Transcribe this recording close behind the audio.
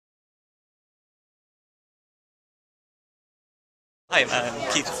Hi,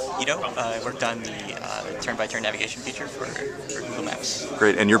 I'm Keith Ito. I worked on the turn-by-turn navigation feature for Google Maps.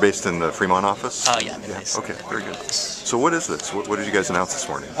 Great, and you're based in the Fremont office? Yeah, I'm in this. Okay, very good. So what is this? What did you guys announce this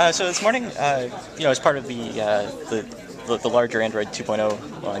morning? So this morning, as part of the larger Android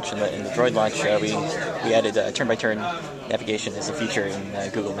 2.0 launch and the Droid launch, we added turn-by-turn navigation as a feature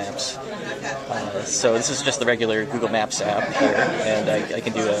in Google Maps. So this is just the regular Google Maps app here, and I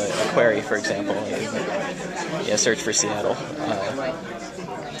can do a query, for example, and search for Seattle.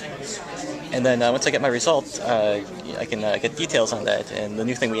 And then once I get my result, I can get details on that. And the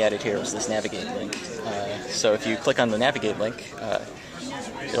new thing we added here was this navigate link. So if you click on the navigate link,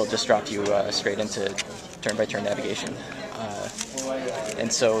 it'll just drop you straight into turn-by-turn navigation.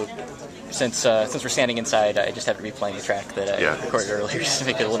 And so since we're standing inside, I just have to replay the track that I recorded earlier just to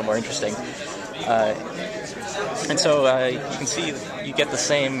make it a little more interesting. And so you can see you get the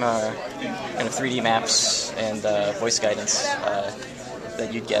same kind of 3D maps and voice guidance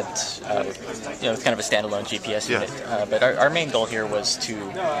that you'd get with kind of a standalone GPS unit. But our main goal here was to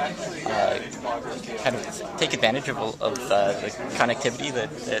kind of take advantage of the connectivity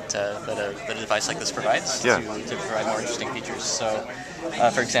that a device like this provides to provide more interesting features. So,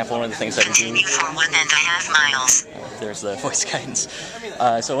 for example, one of the things that we do... for 1.5 miles. There's the voice guidance.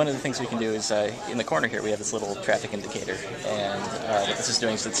 So one of the things we can do is, in the corner here, we have this little traffic indicator. And what this is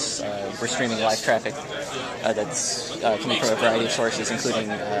doing is we're streaming live traffic that's coming from a variety of sources, including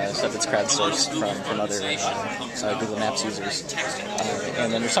stuff that's crowdsourced from other Google Maps users.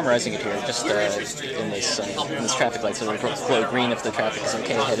 And then we're summarizing it here just in this traffic light. So it'll glow green if the traffic is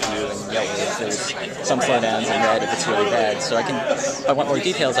okay ahead of you, and yellow if there's some slowdowns, and red if it's really bad. So if I want more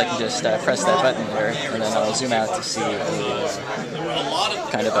details, I can just press that button there, and then I'll zoom out to see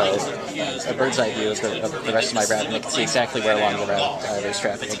kind of a bird's eye view of the rest of my route, and I can see exactly where along the route there's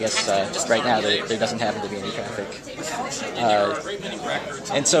traffic. I guess just right now there doesn't happen to be any traffic.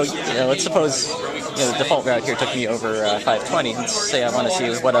 And so, let's suppose the default route here took me over 520. Let's say I want to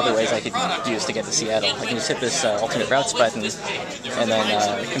see what other ways I could use to get to Seattle. I can just hit this alternate routes button and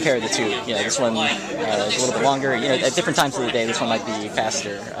then compare the two. This one is a little bit longer. At different times of the day, this one might be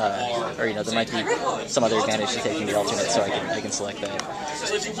faster, or there might be some other advantage to taking the alternate, so I can select that.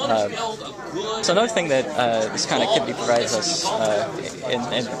 So another thing that this connectivity provides us,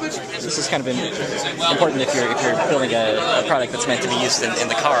 and this has kind of been important if you're building a product that's meant to be used in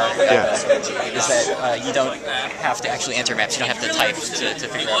the car, is that you don't have to actually enter maps. You don't have to type to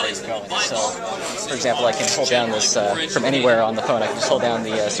figure out where you're going. So, for example, I can hold down this from anywhere on the phone. I can just hold down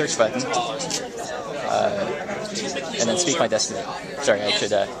the search button. And then speak my destination. Sorry, I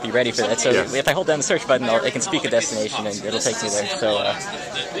should be ready for that. So if I hold down the search button, I can speak a destination and it'll take me there. So,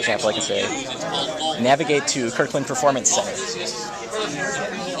 for example, I can say, navigate to Kirkland Performance Center.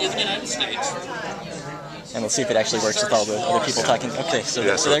 And we'll see if it actually works with all the other people talking. Okay, so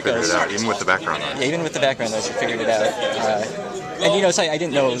there it goes. It out, even with the background noise. Yeah, even with the background noise, we figured it out. And so I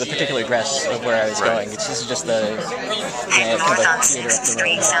didn't know the particular address of where I was going. This is just the kind of a theater up the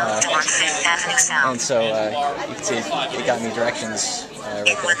road. And so you can see it got me directions right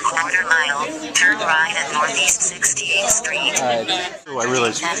there. 1/4 mile, turn right at Northeast 68th Street. I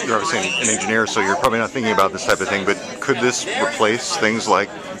realize you're obviously an engineer, so you're probably not thinking about this type of thing, but could this replace things like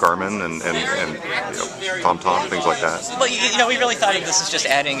Garmin and TomTom, things like that? Well, we really thought of this as just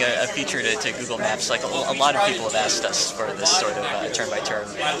adding a feature to Google Maps. Like a lot of people have asked us for this sort of turn-by-turn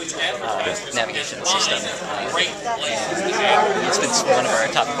navigation system. And it's been one of our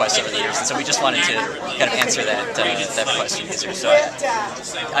top requests over the years, and so we just wanted to kind of answer that request from users. So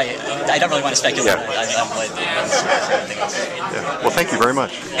I don't really want to speculate on what anything else. Well, thank you very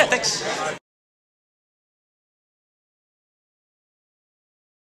much. Yeah, thanks.